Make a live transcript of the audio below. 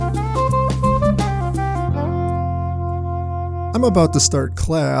I'm about to start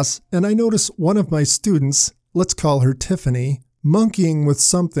class, and I notice one of my students, let's call her Tiffany, monkeying with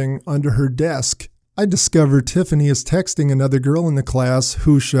something under her desk. I discover Tiffany is texting another girl in the class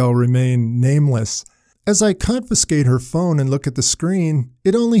who shall remain nameless. As I confiscate her phone and look at the screen,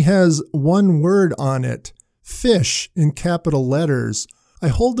 it only has one word on it, fish in capital letters. I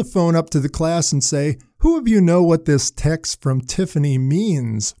hold the phone up to the class and say, "Who of you know what this text from Tiffany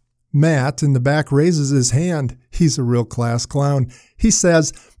means?" Matt in the back raises his hand. He's a real class clown. He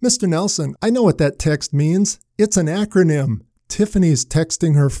says, "Mr. Nelson, I know what that text means. It's an acronym. Tiffany's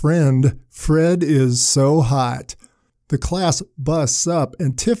texting her friend, Fred is so hot." The class busts up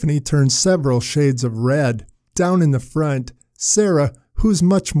and Tiffany turns several shades of red. Down in the front, Sarah, who's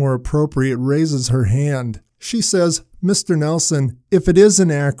much more appropriate, raises her hand. She says, "Mr. Nelson, if it is an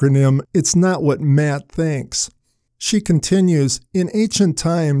acronym, it's not what Matt thinks." She continues, "In ancient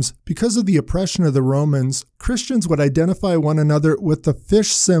times, because of the oppression of the Romans, Christians would identify one another with the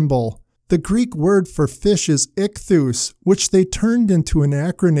fish symbol. The Greek word for fish is ichthus, which they turned into an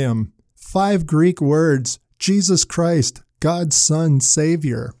acronym. 5 Greek words, Jesus Christ, God's Son,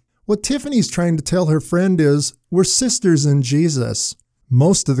 Savior." What Tiffany's trying to tell her friend is, we're sisters in Jesus.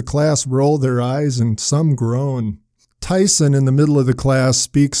 Most of the class roll their eyes and some groan. Tyson in the middle of the class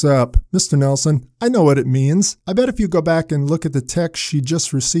speaks up. "Mr. Nelson, I know what it means. I bet if you go back and look at the text she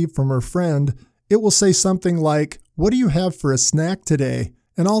just received from her friend, it will say something like, 'What do you have for a snack today?'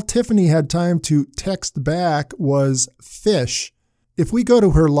 And all Tiffany had time to text back was fish. If we go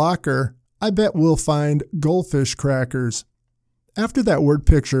to her locker, I bet we'll find goldfish crackers." After that word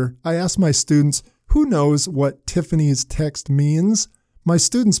picture, I asked my students, who knows what Tiffany's text means? My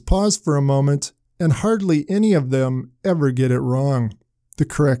students pause for a moment, and hardly any of them ever get it wrong. The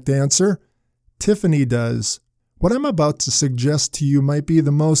correct answer? Tiffany does. What I'm about to suggest to you might be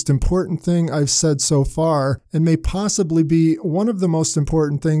the most important thing I've said so far, and may possibly be one of the most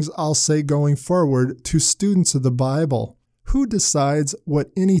important things I'll say going forward to students of the Bible. Who decides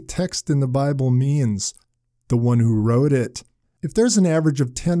what any text in the Bible means? The one who wrote it. If there's an average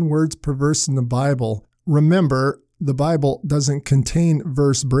of 10 words per verse in the Bible, remember, the Bible doesn't contain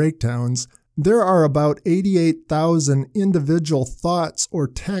verse breakdowns. There are about 88,000 individual thoughts or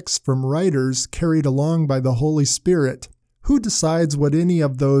texts from writers carried along by the Holy Spirit. Who decides what any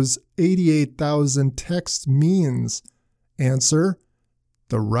of those 88,000 texts means? Answer,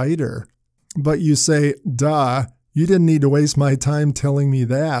 the writer. But you say, duh, you didn't need to waste my time telling me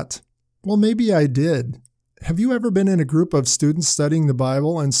that. Well, maybe I did. Have you ever been in a group of students studying the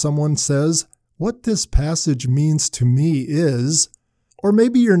Bible and someone says, "What this passage means to me is..." Or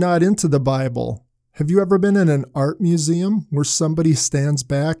maybe you're not into the Bible. Have you ever been in an art museum where somebody stands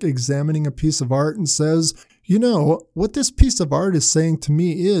back examining a piece of art and says, "You know, what this piece of art is saying to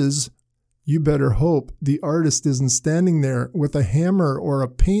me is..." You better hope the artist isn't standing there with a hammer or a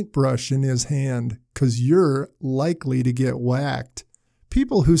paintbrush in his hand, 'cause you're likely to get whacked.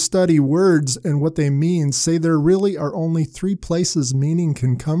 People who study words and what they mean say there really are only 3 places meaning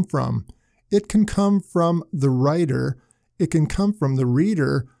can come from. It can come from the writer, it can come from the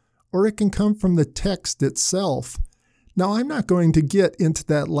reader, or it can come from the text itself. Now, I'm not going to get into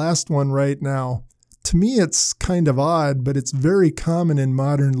that last one right now. To me, it's kind of odd, but it's very common in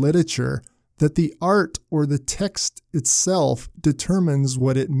modern literature that the art or the text itself determines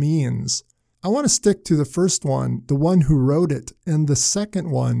what it means. I want to stick to the first one, the one who wrote it, and the second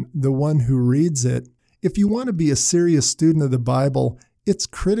one, the one who reads it. If you want to be a serious student of the Bible, it's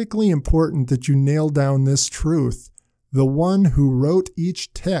critically important that you nail down this truth. The one who wrote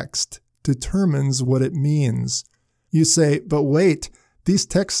each text determines what it means. You say, but wait, these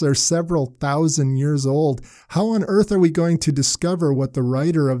texts are several thousand years old. How on earth are we going to discover what the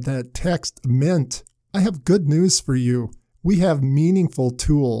writer of that text meant? I have good news for you. We have meaningful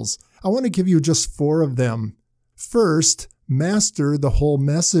tools. I want to give you just 4 of them. First, master the whole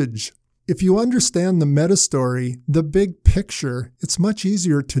message. If you understand the meta-story, the big picture, it's much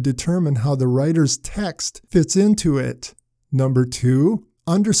easier to determine how the writer's text fits into it. Number 2,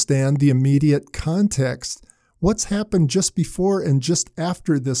 understand the immediate context. What's happened just before and just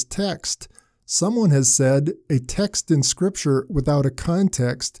after this text? Someone has said a text in Scripture without a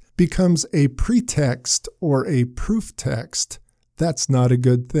context becomes a pretext or a proof text. That's not a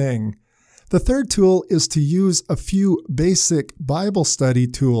good thing. The third tool is to use a few basic Bible study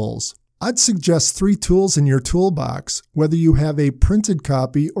tools. I'd suggest 3 tools in your toolbox, whether you have a printed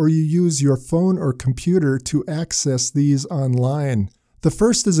copy or you use your phone or computer to access these online. The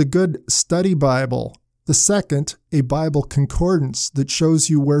first is a good study Bible. The second, a Bible concordance that shows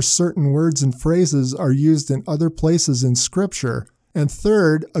you where certain words and phrases are used in other places in Scripture. And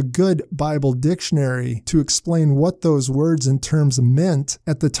third, a good Bible dictionary to explain what those words and terms meant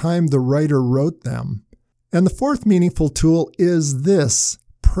at the time the writer wrote them. And the fourth meaningful tool is this: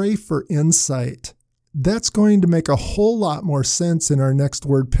 pray for insight. That's going to make a whole lot more sense in our next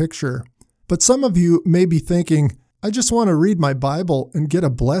word picture. But some of you may be thinking, I just want to read my Bible and get a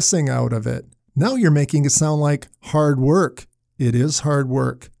blessing out of it. Now you're making it sound like hard work. It is hard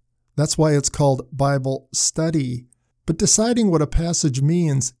work. That's why it's called Bible study. But deciding what a passage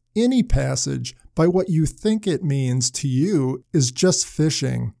means, any passage, by what you think it means to you is just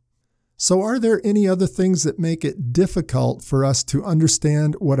fishing. So are there any other things that make it difficult for us to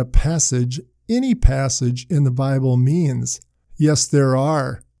understand what a passage, any passage in the Bible means? Yes, there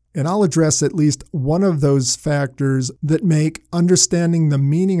are. And I'll address at least one of those factors that make understanding the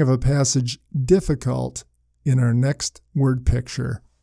meaning of a passage difficult in our next word picture.